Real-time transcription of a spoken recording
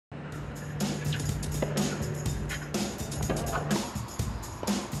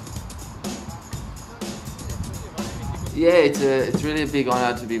Yeah, it's really a big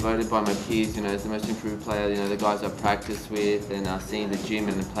honour to be voted by my peers, you know, as the most improved player, you know, the guys I've practiced with and seen the gym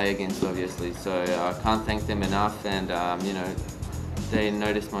and play against, obviously. So I can't thank them enough, and, you know, they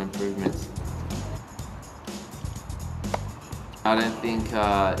noticed my improvements. I don't think,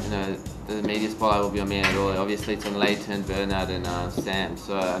 you know, the media spotlight will be on me at all. Obviously it's on Leighton, Bernard and Sam,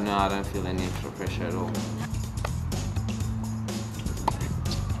 so no, I don't feel any extra pressure at all.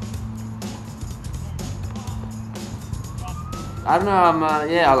 I don't know,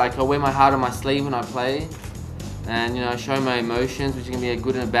 yeah, like I wear my heart on my sleeve when I play, and you know, I show my emotions, which can be a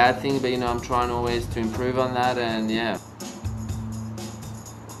good and a bad thing, but you know, I'm trying always to improve on that, and yeah.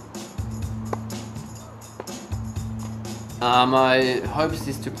 My hopes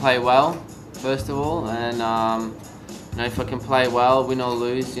is to play well, first of all, and you know, if I can play well, win or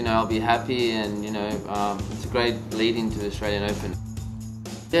lose, you know, I'll be happy, and you know, it's a great lead into the Australian Open.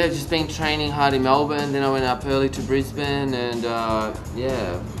 Yeah, just been training hard in Melbourne, then I went up early to Brisbane, and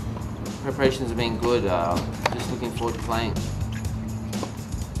yeah, preparations have been good. Just looking forward to playing.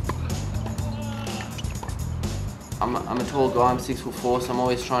 I'm a tall guy, I'm 6'4", so I'm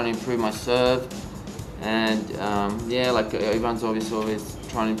always trying to improve my serve. And yeah, like everyone's always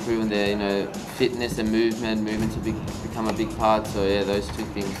trying to improve on their, you know, fitness and movement. Movement's become a big part, so yeah, those two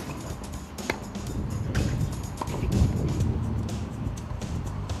things.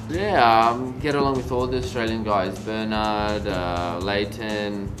 Yeah, get along with all the Australian guys, Bernard,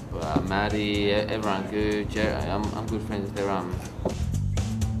 Leighton, Matty, everyone good. I'm good friends with everyone.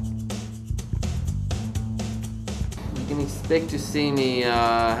 You can expect to see me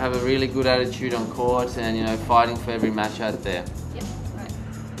have a really good attitude on court and, you know, fighting for every match out there.